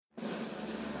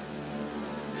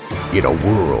In a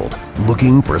world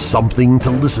looking for something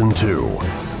to listen to,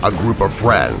 a group of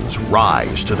friends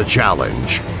rise to the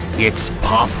challenge. It's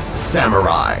Pop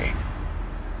Samurai.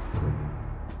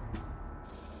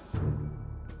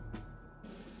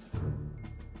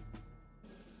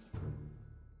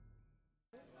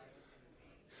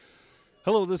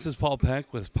 Hello, this is Paul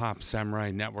Peck with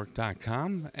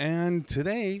PopSamuraiNetwork.com, and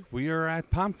today we are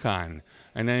at PopCon,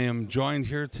 and I am joined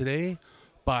here today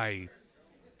by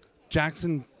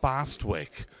Jackson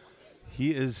Bostwick.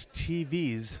 He is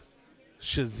TV's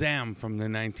Shazam from the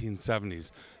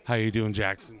 1970s. How you doing,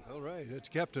 Jackson? All right, it's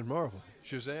Captain Marvel.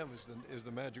 Shazam is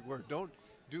the magic word. Don't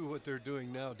do what they're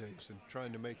doing nowadays and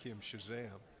trying to make him Shazam.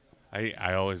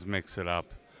 I always mix it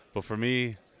up, but for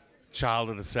me, child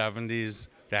of the 70s,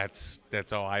 that's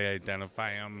how I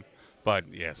identify him.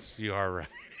 But yes, you are right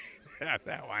at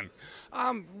that one.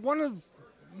 One of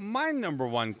my number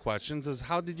one questions is,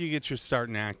 how did you get your start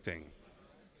in acting?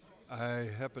 I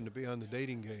happened to be on the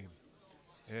dating game,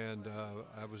 and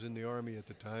I was in the Army at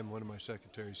the time. One of my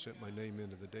secretaries sent my name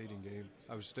into the dating game.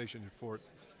 I was stationed at Fort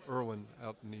Irwin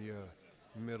out in the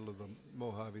middle of the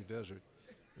Mojave Desert.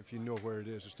 If you know where it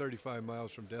is, it's 35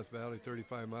 miles from Death Valley,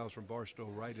 35 miles from Barstow,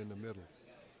 right in the middle.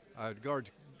 I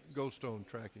guard Goldstone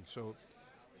tracking. So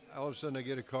all of a sudden I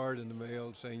get a card in the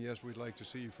mail saying, yes, we'd like to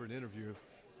see you for an interview.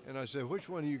 And I said, which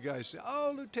one of you guys say,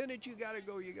 oh, Lieutenant, you got to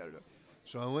go.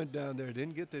 So I went down there,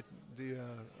 didn't get the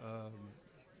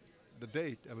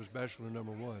date. I was bachelor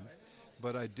number one.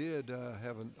 But I did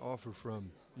have an offer from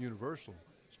Universal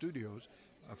Studios,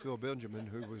 Phil Benjamin,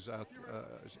 who was out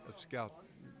a scout,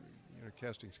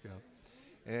 casting scout.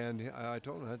 And I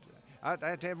told him I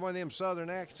had to have one of them southern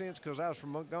accents because I was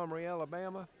from Montgomery,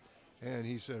 Alabama. And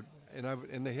he said,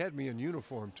 and they had me in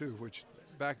uniform too, which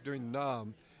back during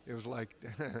NAM, it was like,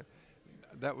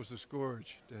 that was the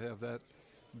scourge to have that.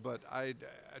 But I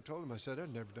told him, I said,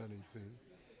 I'd never done anything.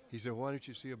 He said, why don't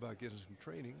you see about getting some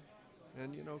training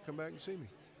and, come back and see me.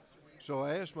 So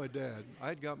I asked my dad.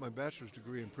 I'd got my bachelor's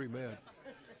degree in pre-med.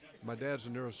 My dad's a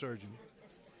neurosurgeon.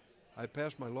 I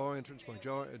passed my law entrance, my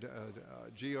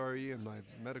GRE, and my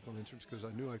medical entrance because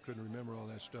I knew I couldn't remember all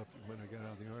that stuff when I got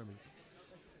out of the Army.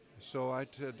 So I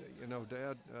said,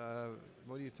 Dad,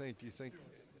 what do you think? Do you think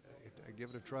I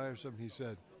give it a try or something? He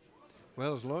said,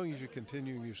 well, as long as you're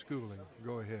continuing your schooling,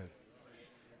 go ahead.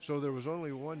 So there was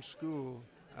only one school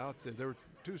out there. There were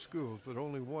two schools, but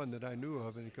only one that I knew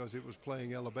of, and because it was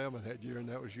playing Alabama that year, and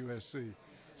that was USC.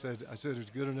 I said, it's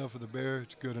good enough for the Bear,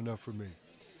 it's good enough for me.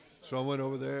 So I went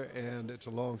over there, and it's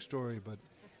a long story, but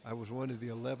I was one of the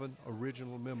 11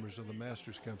 original members of the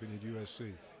Masters Company at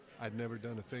USC. I'd never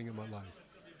done a thing in my life.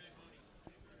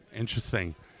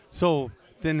 Interesting. So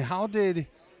then how did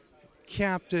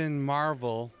Captain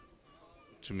Marvel,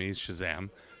 to me, Shazam,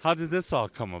 how did this all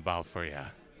come about for you?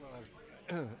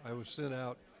 Well, I was sent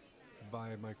out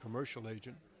by my commercial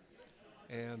agent,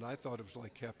 and I thought it was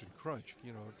like Captain Crunch,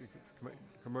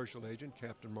 commercial agent,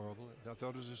 Captain Marvel. I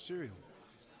thought it was a cereal.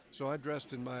 So I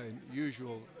dressed in my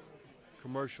usual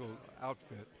commercial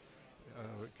outfit,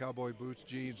 cowboy boots,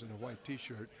 jeans, and a white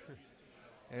T-shirt.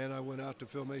 And I went out to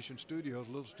Filmation Studios,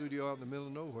 a little studio out in the middle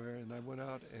of nowhere, and I went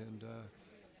out and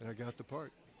I got the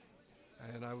part.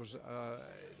 And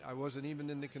I wasn't even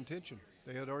in the contention.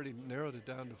 They had already narrowed it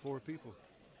down to 4 people.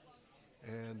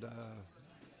 And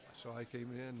so I came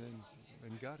in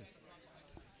and got it.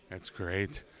 That's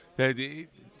great.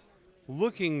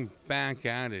 Looking back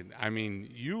at it, I mean,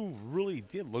 you really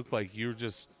did look like you were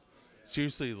just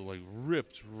seriously like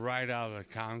ripped right out of the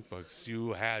comic books.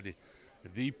 You had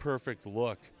the perfect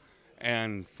look.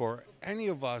 And for any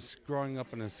of us growing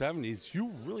up in the 70s,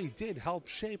 you really did help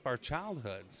shape our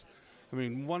childhoods. I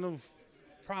mean, one of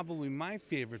probably my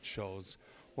favorite shows,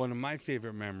 one of my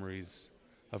favorite memories,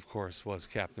 of course, was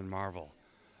Captain Marvel.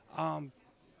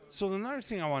 So another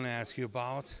thing I want to ask you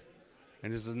about,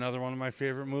 and this is another one of my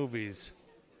favorite movies,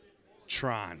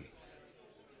 Tron.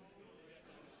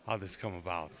 How'd this come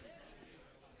about?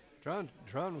 Tron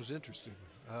was interesting.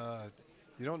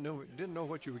 Didn't know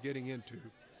what you were getting into.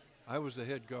 I was the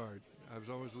head guard. I was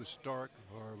always with Stark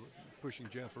or pushing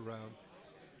Jeff around.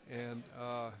 And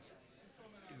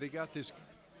they got this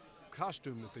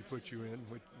costume that they put you in,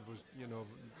 which was,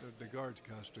 the guard's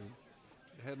costume.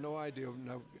 I had no idea.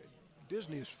 Now,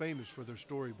 Disney is famous for their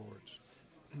storyboards.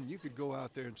 You could go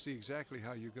out there and see exactly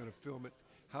how you're going to film it,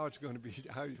 how it's going to be,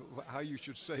 how you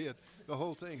should say it. The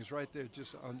whole thing is right there.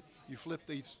 Just on, you flip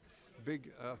these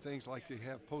big things like they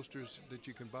have posters that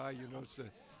you can buy. It's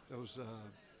those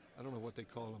I don't know what they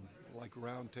call them, like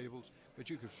round tables. But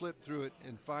you could flip through it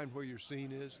and find where your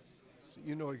scene is. So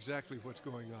you know exactly what's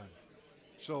going on.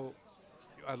 So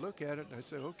I look at it and I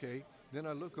say, okay. Then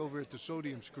I look over at the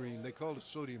sodium screen. They called it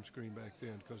sodium screen back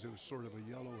then because it was sort of a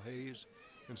yellow haze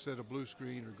instead of blue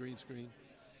screen or green screen.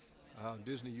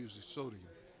 Disney uses sodium.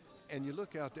 And you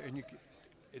look out there and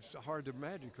it's hard to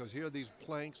imagine because here are these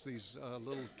planks, these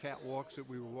little catwalks that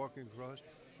we were walking across,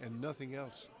 and nothing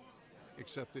else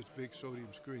except this big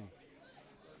sodium screen.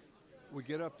 We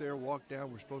get up there, walk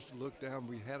down, we're supposed to look down.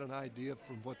 We had an idea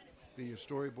from what the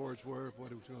storyboards were,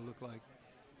 what it was going to look like.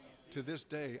 To this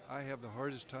day, I have the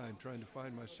hardest time trying to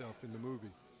find myself in the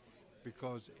movie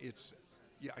because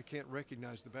I can't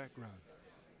recognize the background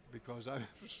because I'm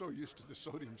so used to the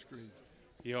sodium screen.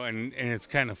 You know, and it's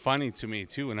kind of funny to me,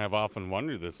 too, and I've often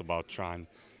wondered this about Tron,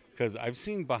 because I've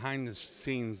seen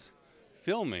behind-the-scenes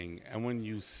filming, and when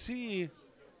you see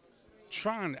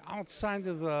Tron outside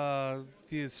of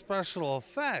the special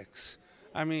effects,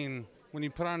 I mean, when he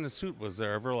put on the suit, was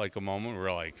there ever, like, a moment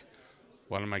where, like,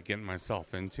 what am I getting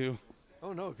myself into?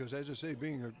 Oh, no, because as I say,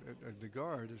 being the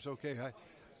guard, it's okay.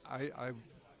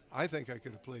 I think I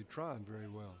could have played Tron very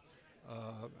well.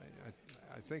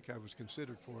 I think I was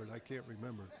considered for it. I can't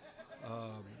remember.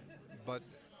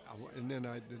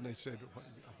 Then they said,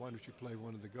 why don't you play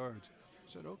one of the guards?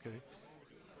 I said, okay.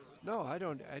 No, I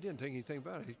didn't think anything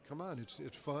about it. Come on, it's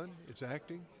fun. It's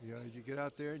acting. You get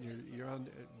out there and you're on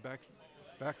back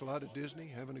a lot of Disney,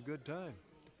 having a good time.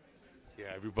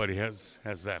 Yeah, everybody has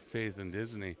that faith in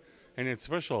Disney, and its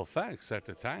special effects at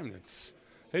the time.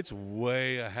 It's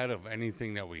way ahead of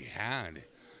anything that we had.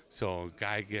 So, a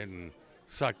guy getting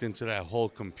sucked into that whole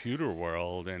computer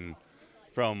world, and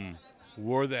from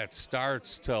where that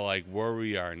starts to like where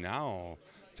we are now,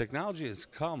 technology has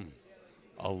come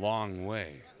a long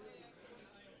way.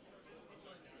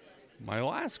 My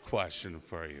last question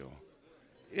for you: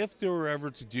 if there were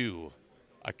ever to do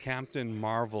a Captain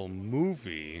Marvel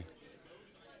movie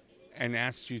and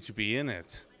asked you to be in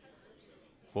it,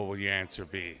 what would your answer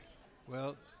be?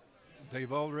 Well,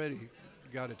 they've already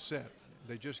got it set.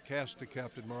 They just cast the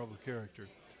Captain Marvel character.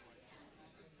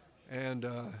 And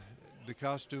the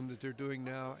costume that they're doing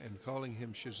now and calling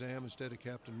him Shazam instead of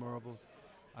Captain Marvel,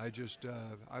 I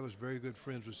was very good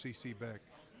friends with C.C. Beck.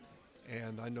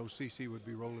 And I know C.C. would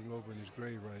be rolling over in his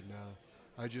grave right now.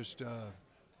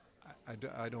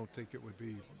 I don't think it would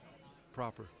be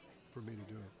proper for me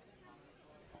to do it.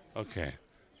 Okay.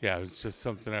 Yeah, it's just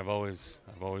something I've always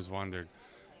wondered.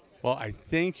 Well, I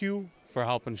thank you for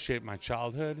helping shape my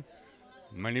childhood.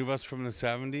 Many of us from the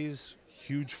 70s,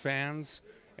 huge fans,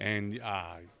 and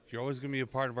you're always going to be a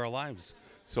part of our lives.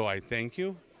 So I thank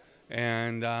you,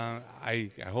 and I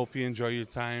hope you enjoy your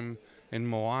time in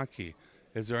Milwaukee.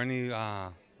 Is there any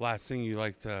last thing you'd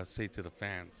like to say to the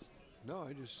fans? No,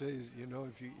 I just say,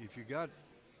 if you got,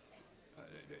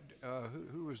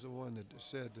 who was the one that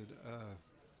said that,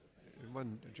 it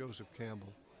wasn't Joseph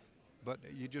Campbell, but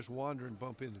you just wander and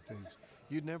bump into things.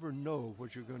 You never know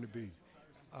what you're going to be.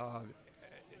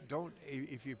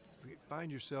 If you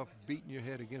find yourself beating your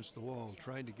head against the wall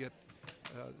trying to get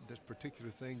this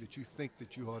particular thing that you think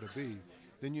that you ought to be,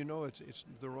 then you know it's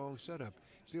the wrong setup.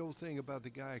 It's the old thing about the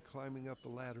guy climbing up the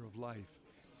ladder of life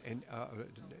and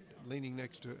leaning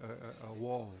next to a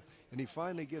wall. And he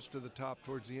finally gets to the top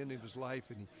towards the end of his life,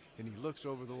 and he looks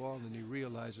over the wall and he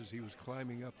realizes he was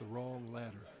climbing up the wrong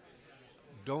ladder.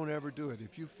 Don't ever do it.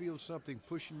 If you feel something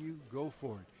pushing you, go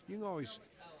for it. You can always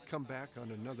come back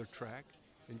on another track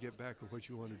and get back to what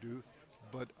you want to do,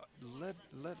 but let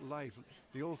life,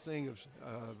 the old thing of,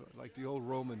 like the old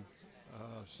Roman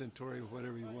centurion,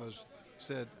 whatever he was,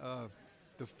 said,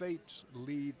 the fates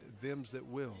lead thems that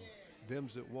will,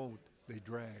 thems that won't, they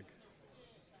drag.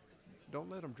 Don't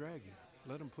let them drag you.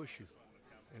 Let them push you.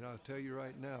 And I'll tell you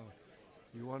right now,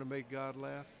 you want to make God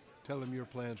laugh? Tell him your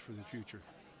plans for the future.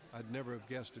 I'd never have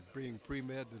guessed at being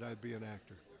pre-med that I'd be an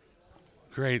actor.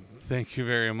 Great. Thank you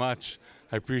very much.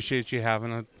 I appreciate you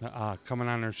having coming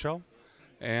on our show.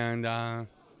 And I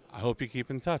hope you keep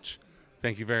in touch.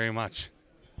 Thank you very much.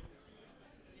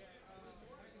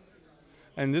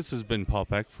 And this has been Paul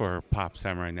Peck for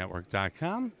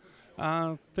PopSamuraiNetwork.com.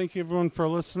 Thank you, everyone, for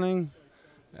listening.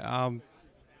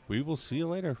 We will see you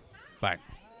later. Bye.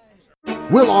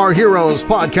 Will Our Heroes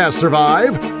podcast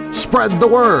survive? Spread the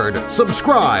word,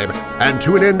 subscribe, and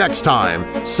tune in next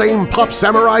time. Same Pop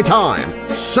Samurai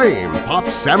time, same Pop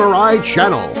Samurai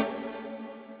channel.